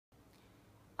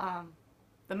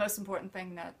The most important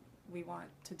thing that we want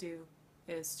to do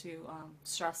is to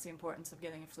stress the importance of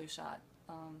getting a flu shot.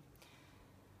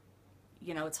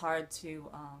 You know, it's hard to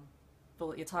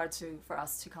for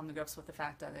us to come to grips with the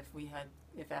fact that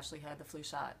if Ashley had the flu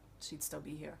shot, she'd still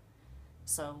be here.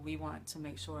 So we want to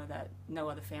make sure that no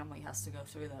other family has to go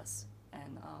through this.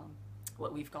 And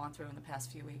what we've gone through in the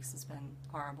past few weeks has been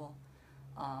horrible.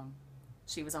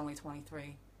 She was only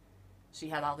 23. She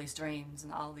had all these dreams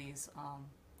and all these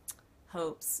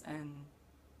hopes, and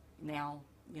now,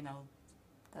 you know,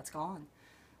 that's gone.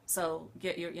 So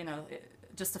get your, you know,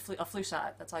 just a flu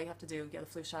shot. That's all you have to do. Get a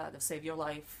flu shot to save your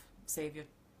life, save your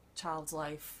child's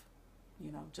life.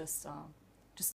 You know, just